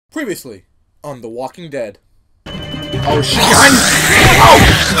Previously on The Walking Dead. Oh shit!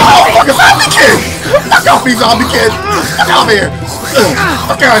 Oh, fucking zombie kid! Fuck off, me zombie kid! Fuck out of here!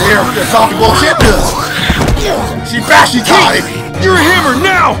 Fuck out of here with this zombie bullshit! She bashy time! You're a hammer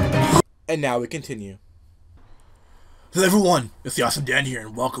now! And now we continue. Hello everyone, it's the Awesome Dan here,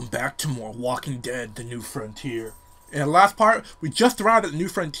 and welcome back to more Walking Dead: The New Frontier. In the last part, we just arrived at the New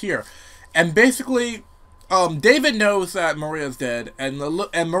Frontier, and basically, David knows that Maria's dead, and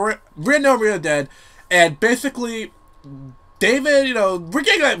Maria knows Maria's dead, and basically, David, we're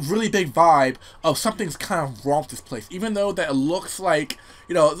getting that really big vibe of something's kind of wrong with this place, even though that it looks like,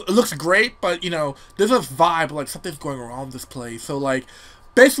 it looks great, but, there's a vibe like something's going wrong with this place. So, like,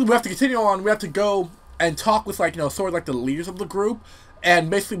 basically, we have to continue on. We have to go and talk with, like, sort of like the leaders of the group.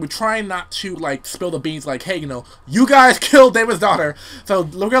 And basically, we're trying not to, like, spill the beans, like, hey, you guys killed David's daughter. So,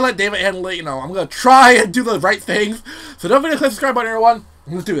 we're gonna let David handle it, I'm gonna try and do the right things. So, don't forget to click the subscribe button, everyone.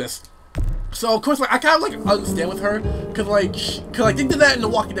 Let's do this. So, of course, like, I kind of, like, understand with her. Because they did that in the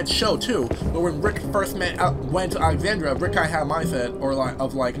Walking Dead show, too. But when Rick first went to Alexandria, Rick kind of had a mindset, or, like,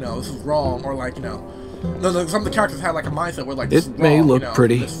 of, like, this is wrong, or, like, some of the characters had like a mindset where like it may look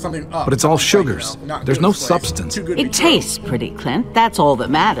pretty, but it's all sugars. There's no substance. It tastes pretty, Clint. That's all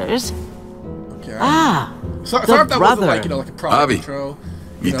that matters. Okay. The if that brother. Wasn't like a product intro.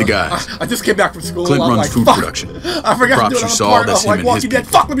 Meet the guys. I just came back from school. Clint runs like, food production. I forgot Props to do it you on saw, part that's of, like, him and his Walking Dead.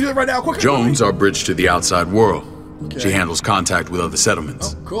 people. Fuck, let me do it right now. Quick. Jones, our bridge to the outside world. Okay. She handles contact with other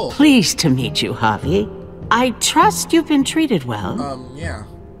settlements. Oh, cool. Pleased to meet you, Javi. I trust you've been treated well. Yeah.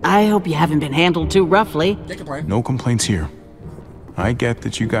 I hope you haven't been handled too roughly. No complaints here. I get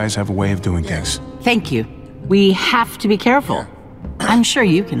that you guys have a way of doing things. Thank you. We have to be careful. Yeah. I'm sure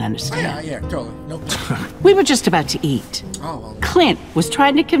you can understand. Yeah, totally. Nope. We were just about to eat. Oh, well. Clint was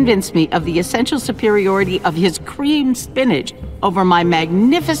trying to convince me of the essential superiority of his cream spinach over my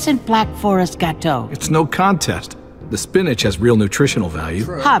magnificent Black Forest gâteau. It's no contest. The spinach has real nutritional value.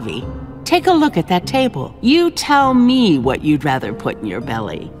 True. Javi, take a look at that table. You tell me what you'd rather put in your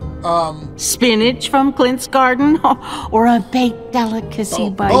belly. Spinach from Clint's garden, or a baked delicacy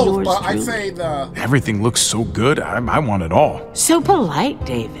by both, yours but I'd truly? say Everything looks so good, I want it all. So polite,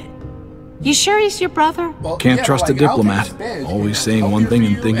 David. You sure he's your brother? Well, Can't trust a diplomat. Always saying one thing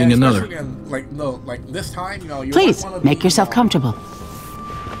and thinking another. Like this time, you Please, want make yourself comfortable.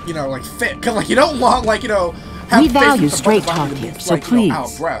 Like fit, because like you don't want like have We value faces straight above talk the here, beats, so like, please.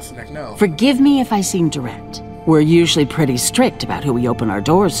 out of breath. Like, no. Forgive me if I seem direct. We're usually pretty strict about who we open our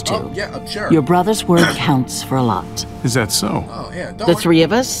doors to. Oh, yeah, sure. Your brother's word counts for a lot. Is that so? Oh, yeah. The three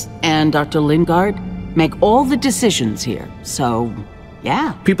of us and Dr. Lingard make all the decisions here, so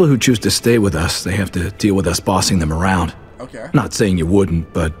yeah. People who choose to stay with us, they have to deal with us bossing them around. Okay. Not saying you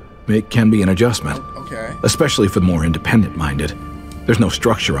wouldn't, but it can be an adjustment. Okay. Especially for the more independent-minded. There's no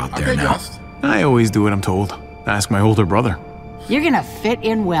structure out there now. I always do what I'm told. Ask my older brother. You're gonna fit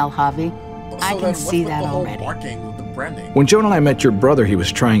in well, Javi. I can see that already. The branding? When Joan and I met your brother, he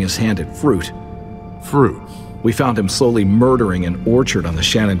was trying his hand at fruit. Fruit? We found him slowly murdering an orchard on the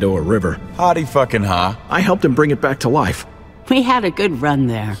Shenandoah River. Howdy fucking ha. I helped him bring it back to life. We had a good run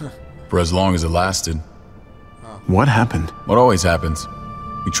there. For as long as it lasted. What happened? What always happens.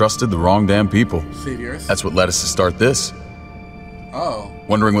 We trusted the wrong damn people. Serious? That's what led us to start this. Oh.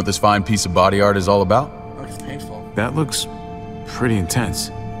 Wondering what this fine piece of body art is all about? Oh, it's painful. That looks pretty intense.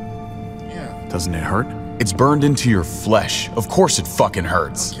 Yeah. Doesn't it hurt? It's burned into your flesh. Of course it fucking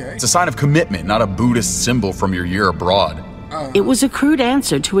hurts. Okay. It's a sign of commitment, not a Buddhist symbol from your year abroad. It was a crude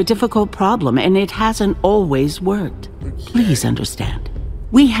answer to a difficult problem, and it hasn't always worked. Please understand.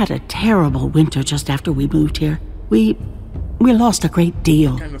 We had a terrible winter just after we moved here. We lost a great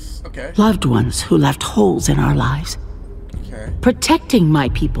deal. Kind of, okay. Loved ones who left holes in our lives. Okay. Protecting my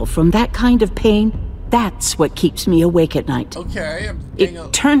people from that kind of pain, that's what keeps me awake at night. Okay.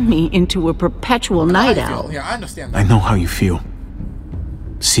 It turned me into a perpetual night owl. Yeah, I understand that. I know how you feel.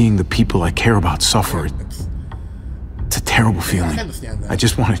 Seeing the people I care about suffer, it's a terrible feeling. I understand that. I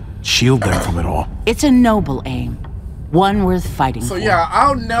just want to shield them from it all. It's a noble aim. One worth fighting So for. yeah, I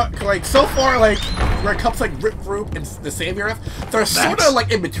don't know, like, so far, like, where it comes to, like, Rip Group and the Savior, they're sort of,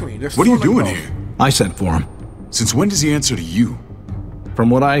 like, in between. What are you doing here? I sent for him. Since when does he answer to you? From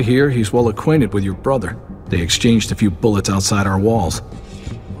what I hear, he's well acquainted with your brother. They exchanged a few bullets outside our walls.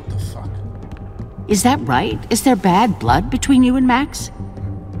 What the fuck? Is that right? Is there bad blood between you and Max?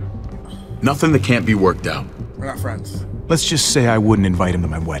 Nothing that can't be worked out. We're not friends. Let's just say I wouldn't invite him to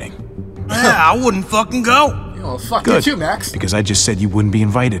my wedding. Yeah, I wouldn't fucking go. Fuck Good. you too, Max. Because I just said you wouldn't be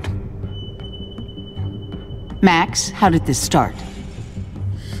invited. Max, how did this start?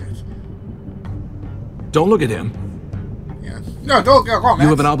 Don't look at him. Yeah. No, go on, Max. You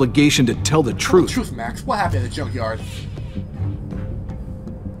have an obligation to tell the truth. Truth, Max. What happened in the junkyard?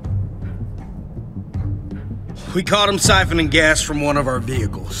 We caught him siphoning gas from one of our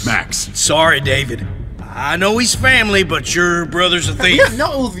vehicles. Max. Sorry, David. I know he's family, but your brother's a We thief. didn't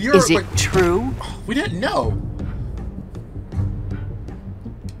know it was your... Is it true? We didn't know.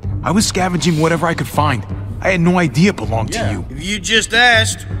 I was scavenging whatever I could find. I had no idea it belonged Yeah. to you. If you just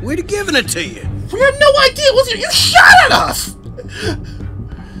asked, we'd have given it to you. We had no idea it was you. You shot at us!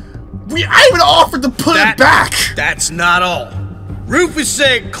 I even offered to put it back! That's not all. Rufus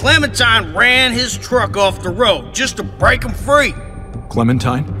said Clementine ran his truck off the road just to break him free.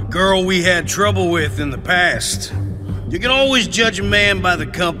 Clementine? Girl we had trouble with in the past. You can always judge a man by the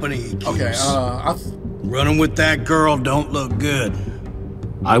company he keeps. Okay, Running with that girl don't look good.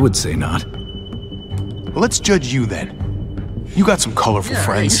 I would say not. Well, let's judge you then. You got some colorful you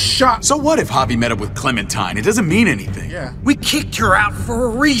friends. shot... So what if Javi met up with Clementine? It doesn't mean anything. Yeah. We kicked her out for a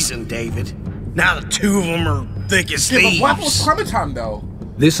reason, David. Now the two of them are thick as Yeah, but thieves. what was Clementine, though?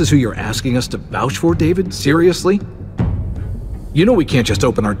 This is who you're asking us to vouch for, David? Seriously? You know we can't just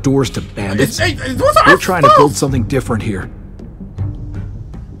open our doors to bandits. We're trying to build something different here.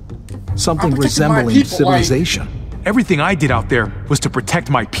 Something I'm protecting my resembling people, civilization. Everything I did out there was to protect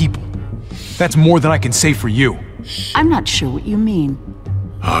my people. That's more than I can say for you. I'm not sure what you mean.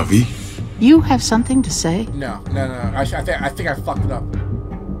 Javi? You have something to say? No. I think I fucked it up.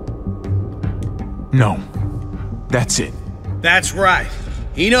 No. That's it. That's right.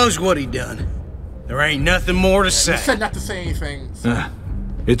 He knows what he done. There ain't nothing more to You say. said not to say anything. So.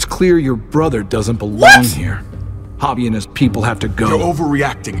 It's clear your brother doesn't belong What? here. Javi and his people have to go. You're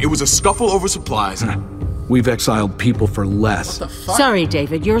overreacting. It was a scuffle over supplies. We've exiled people for less. The fuck? Sorry,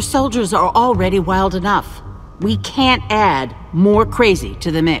 David. Your soldiers are already wild enough. We can't add more crazy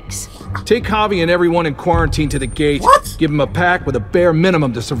to the mix. Take Javi and everyone in quarantine to the gate. What? Give them a pack with a bare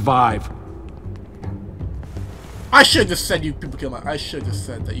minimum to survive. I should have just said you people killed I should have just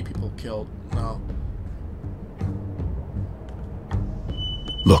said that you people killed. No.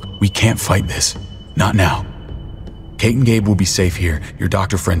 Look, we can't fight this. Not now. Kate and Gabe will be safe here. Your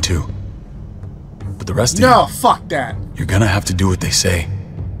doctor friend too. But the rest of No, fuck that. you're gonna have to do what they say.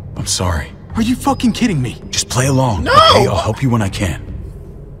 I'm sorry. Are you fucking kidding me? Just play along. No! Okay, I'll help you when I can.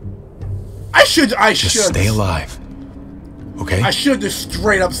 I should Just stay alive. Okay? I should have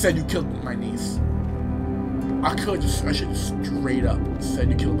straight up said you killed my niece. I should have straight up said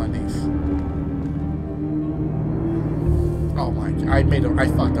you killed my niece. Oh my god, I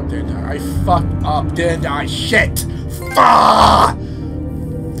fucked up, didn't I? I fucked up, didn't I? Shit! Fuck!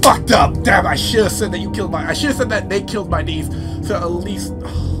 Fucked up! Damn, I should have said that you killed I should have said that they killed my niece. So at least...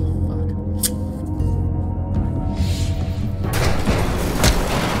 Oh, fuck.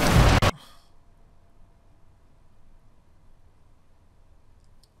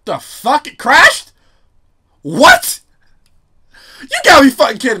 The fuck? It crashed? What? You gotta be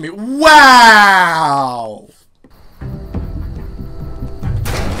fucking kidding me. Wow!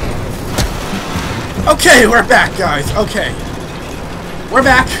 Okay, we're back, guys. Okay. We're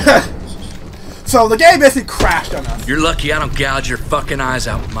back. So the game basically crashed on us. You're lucky I don't gouge your fucking eyes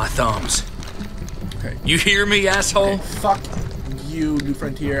out with my thumbs. Okay. You hear me, asshole? Okay, fuck you, New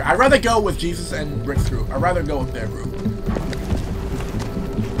Frontier. I'd rather go with Jesus and Rick's group. I'd rather go with their group.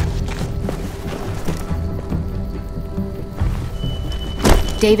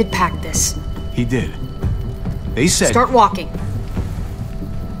 David packed this. He did. They said... Start walking.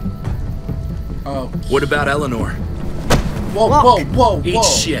 Oh. What about Eleanor? Whoa. Eat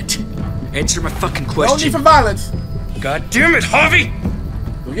shit. Answer my fucking No need question. for violence. God damn it, Javi!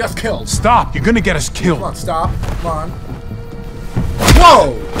 We got killed. Stop! You're gonna get us Come killed. on, stop. Come on.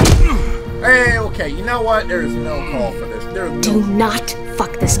 Whoa! Hey, okay, you know what? There is no call for this. There is Do no... not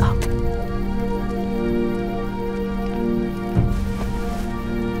fuck this up.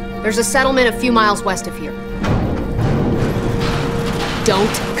 There's a settlement a few miles west of here.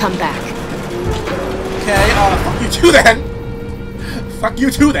 Don't come back. Okay, fuck you too then. Fuck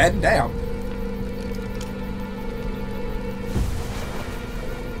you too then. Damn.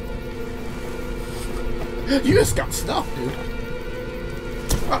 You just got stuffed, dude.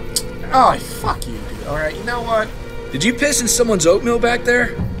 Oh, fuck you, dude. Alright, you know what? Did you piss in someone's oatmeal back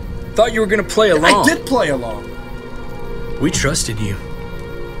there? Thought you were gonna play along. I did play along. We trusted you.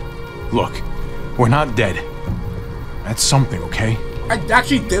 Look, we're not dead. That's something, okay? I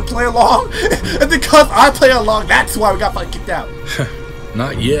actually did play along. And because I played along, that's why we got fucking kicked out.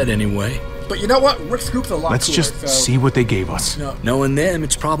 Not yet, anyway. But you know what? Rick's group's a lot Let's cooler, just so... see what they gave us. No. Knowing them,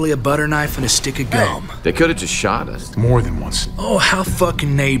 it's probably a butter knife and a stick of gum. They could have just shot us. More than once. Oh, how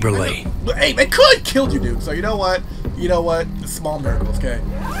fucking neighborly. But hey, they could have killed you, dude. So you know what? You know what? Small miracles, okay?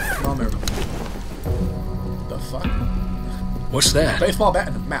 Small miracles. The fuck? What's that? Baseball bat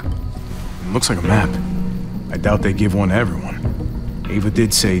and a map. Looks like a map. I doubt they give one to everyone. Ava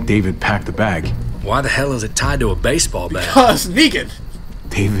did say David packed the bag. Why the hell is it tied to a baseball bat? Because Negan.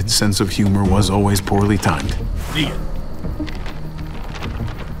 David's sense of humor was always poorly timed. Negan.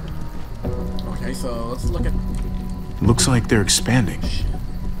 Okay, so let's look at... Looks like they're expanding.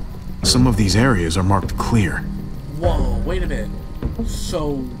 Some of these areas are marked clear. Whoa, wait a minute.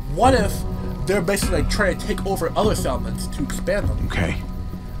 So, what if they're basically like trying to take over other settlements to expand them? Okay.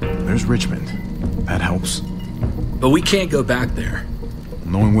 There's Richmond. That helps. But we can't go back there.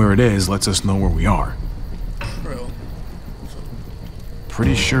 Knowing where it is lets us know where we are. True.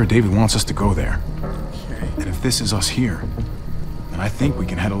 Pretty sure David wants us to go there. Okay. And if this is us here, then I think we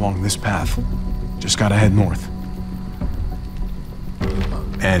can head along this path. Just gotta head north.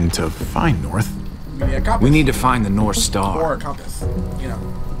 And to find north, We need to find the North Star. Or a compass, you know.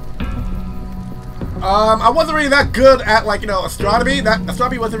 I wasn't really that good at, like, you know, astronomy. That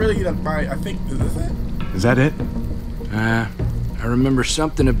astronomy wasn't really, you know, I think, is this it? Is that it? I remember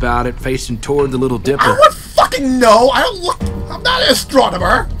something about it facing toward the Little Dipper. I would fucking know. I don't look. I'm not an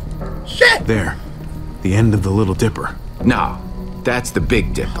astronomer. Shit. There. The end of the Little Dipper. No, that's the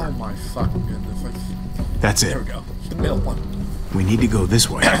Big Dipper. Oh my fucking goodness. Like, That's it. there we go. The middle one. We need to go this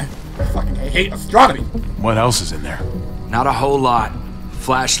way. I fucking hate astronomy. What else is in there? Not a whole lot.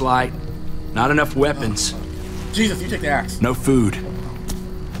 Flashlight. Not enough weapons. Jesus, you take the axe. No food.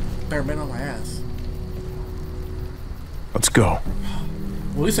 Better man on my ass. Let's go.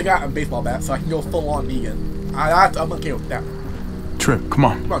 Well, at least I got a baseball bat, so I can go full on Negan. I'm okay with that. Trip, come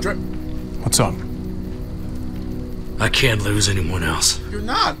on. Come on, Trip. What's up? I can't lose anyone else. You're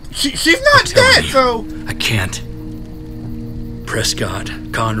not. She's not dead, so. I can't. Prescott,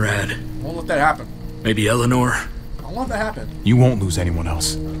 Conrad. I won't let that happen. Maybe Eleanor. I won't let that happen. You won't lose anyone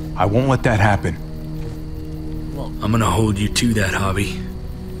else. I won't let that happen. Well, I'm gonna hold you to that, Javi.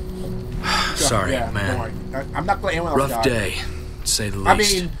 Sorry, yeah, man. I'm not letting anyone else die. Rough day, to say the least.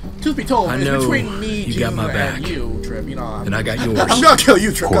 I mean, truth be told, I it's know between me, you Jesus, got my back. and you, Trip. You know, And I got yours. I'm gonna kill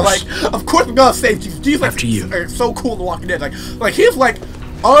you, Trip. Of Like, of course, I'm gonna save Jesus. Jesus, like, After you. is so cool in The Walking Dead. Like he's like,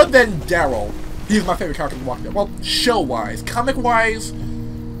 other than Daryl, he's my favorite character in The Walking Dead. Well, show-wise, comic-wise,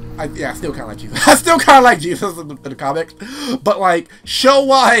 I still kind of like Jesus. I still kind of like Jesus in the comics, but like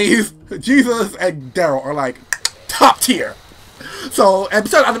show-wise, Jesus and Daryl are like top tier. So, and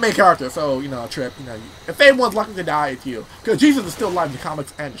besides, I'm the main character, so, you know, Trip, you know, if anyone's lucky to die, it's you. Because Jesus is still alive in the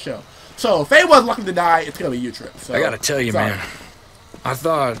comics and the show. So, if anyone's lucky to die, it's going to be you, Trip. So, I gotta tell you, man. I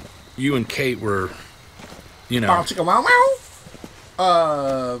thought you and Kate were, you know. Chicka wow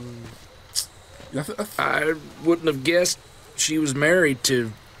wow? I wouldn't have guessed she was married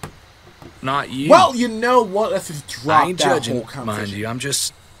to not you. Well, you know what? Let's just drop I ain't that judging, whole conversation. mind you. I'm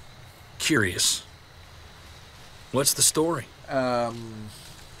just curious. What's the story?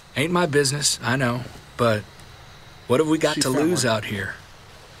 Ain't my business, I know, but what have we got to lose out here?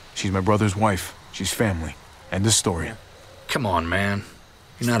 She's my brother's wife. She's family. End of story. Yeah. Come on, man.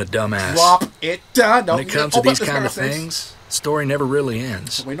 You're not a dumbass. Drop it. When it comes to these kind of things, the story never really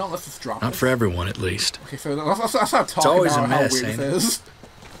ends. Wait, no, let's just drop it. Not for everyone, at least. Okay, so let's not talk always about a mess, how weird ain't this is.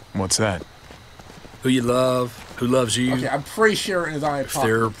 What's that? Who you love, who loves you. Okay, I'm pretty sure in his eye if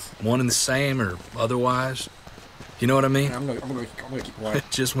they're one and the same or otherwise. You know what I mean? Yeah, I'm gonna keep quiet.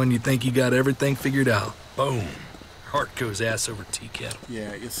 Just when you think you got everything figured out, boom. Heart goes ass over tea kettle.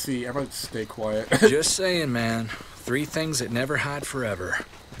 Yeah, you see, everybody stay quiet. Just saying, man. 3 things that never hide forever.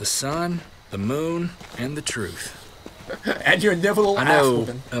 The sun, the moon, and the truth. And your inevitable I ass know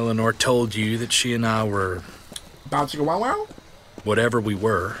whooping. Eleanor told you that she and I were Bouncing wow wow? whatever we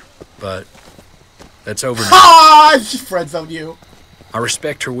were, but that's over now. Ah! She friends on you. I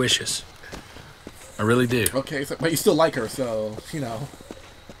respect her wishes. I really do. Okay, so, but you still like her, so, you know.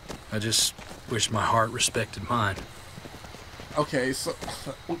 I just wish my heart respected mine. Okay, so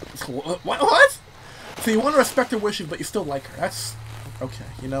what? So you want to respect her wishes, but you still like her. That's okay.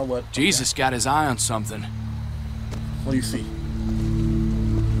 You know what? Jesus got his eye on something. What do you see?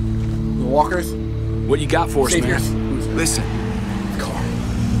 The walkers? What you got for us, Saviors? man? Listen. Car.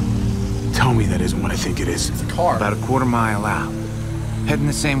 Tell me that isn't what I think it is. It's a car. About a quarter mile out. Heading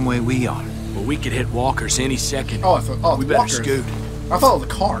the same way we are. Well, we could hit walkers any second. Oh, we better walkers. scoot. I thought it was a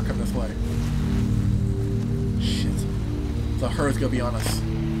car coming this way. Shit. So herd's gonna be on us.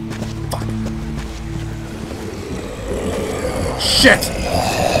 Fuck. Shit!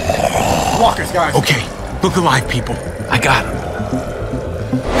 Walkers, guys. Okay, look alive, people. I got him.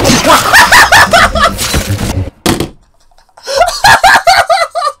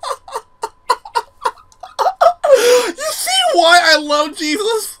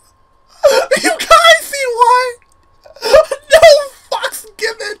 You guys see why? No fucks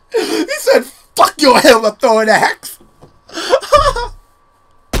given. He said, "Fuck your head, I'm throwing an axe."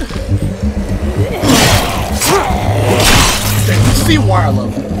 You see why I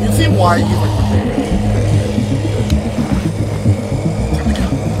love him. You see why he's like my favorite.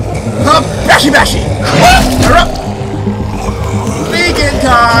 Bashy bashy! Hurry up! Vegan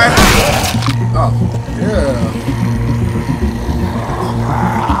time! Oh, yeah.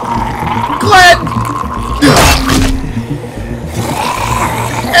 Glenn!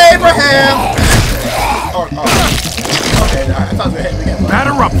 Abraham! Oh. Okay, I thought we were hitting again.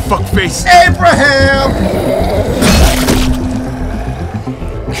 Batter up, fuckface! Abraham!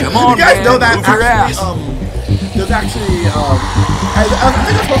 Come on, you guys man. know that Move your actually, ass. there's actually, I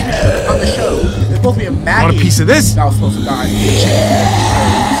think it's supposed to be on the show. There's supposed to be a Maggie. Want a piece of this? That was supposed to die.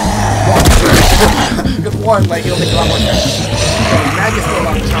 Because one, like, it'll make a lot more sense. Maggie's still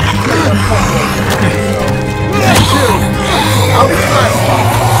on the top. Two, I'll be fine.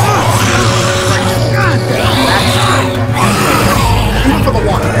 Even for the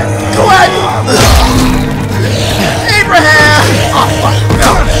one. Go ahead! Abraham! Oh, fuck.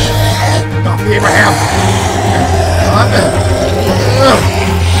 No. Not Abraham.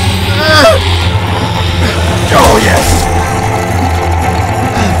 Oh, yes.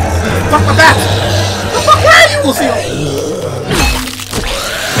 Fuck my bat. The fuck, where are you, Lucille?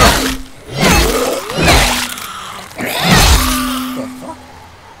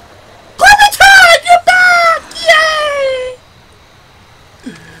 Clementine, you're back!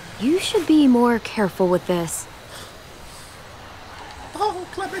 Yay! You should be more careful with this. Oh,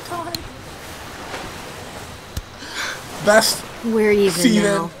 Clementine. Best We're even season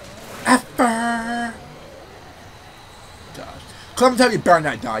now. ever. God. Clementine, you better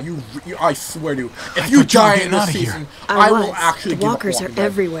not die. You I swear to you. If you die in this season, I will actually The give up walkers are Walking Dead.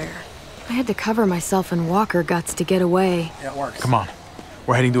 everywhere. I had to cover myself in walker guts to get away. Yeah, it works. Come on.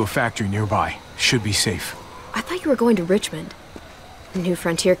 We're heading to a factory nearby. Should be safe. I thought you were going to Richmond. New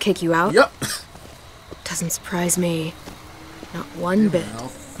Frontier kick you out? Yep. Doesn't surprise me. Not one bit.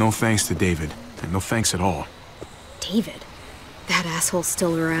 No thanks to David. And no thanks at all. David? That asshole's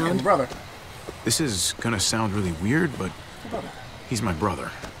still around? And brother. This is gonna sound really weird, but he's my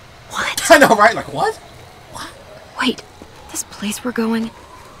brother. What? I know, right? Like, what? Wait, this place we're going,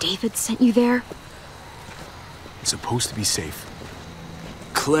 David sent you there? It's supposed to be safe.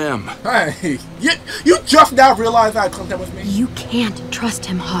 Clem. Hey, you just now realized I had Clementine with me? You can't trust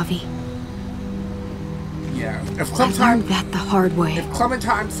him, Javi. Yeah. If I Clementine, learned that the hard way. if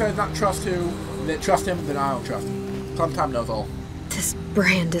Clementine says not trust him, then I don't trust him. Clementine knows all. This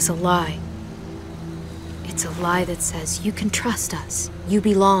brand is a lie. It's a lie that says you can trust us. You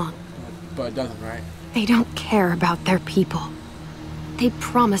belong. But it doesn't, right? They don't care about their people. They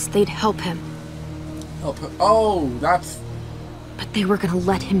promised they'd help him, Oh, that's... but they were gonna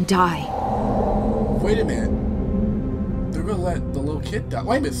let him die. Wait a minute. They're gonna let the little kid die.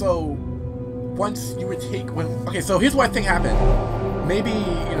 Wait a minute, so... Once you would take... Okay, so here's what I think happened. Maybe,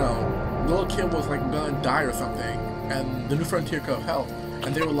 you know, the little kid was, like, gonna die or something, and the New Frontier could have helped.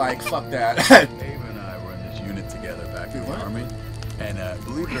 And they were like, fuck that. Dave and I were in this unit together back in the Army. And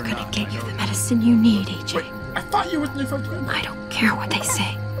believe it or We're not, gonna get you the medicine you need, AJ. Wait, I thought you were with the New Frontier. I don't care what they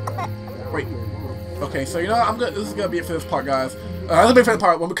say. Wait. Okay, so you know what? This is gonna be it for this part, guys. This will be it for the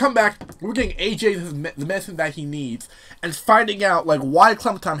part. When we come back, we're getting AJ the medicine that he needs, and finding out like why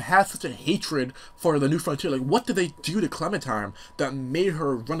Clementine has such a hatred for the New Frontier. Like, what did they do to Clementine that made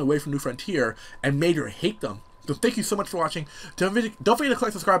her run away from New Frontier and made her hate them? So thank you so much for watching. Don't forget to click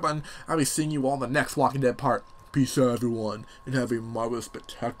the subscribe button. I'll be seeing you all in the next Walking Dead part. Peace out, everyone, and have a marvelous,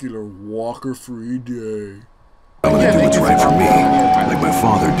 spectacular walker-free day. I'm gonna do what's right for me, like my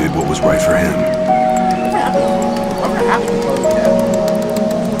father did what was right for him.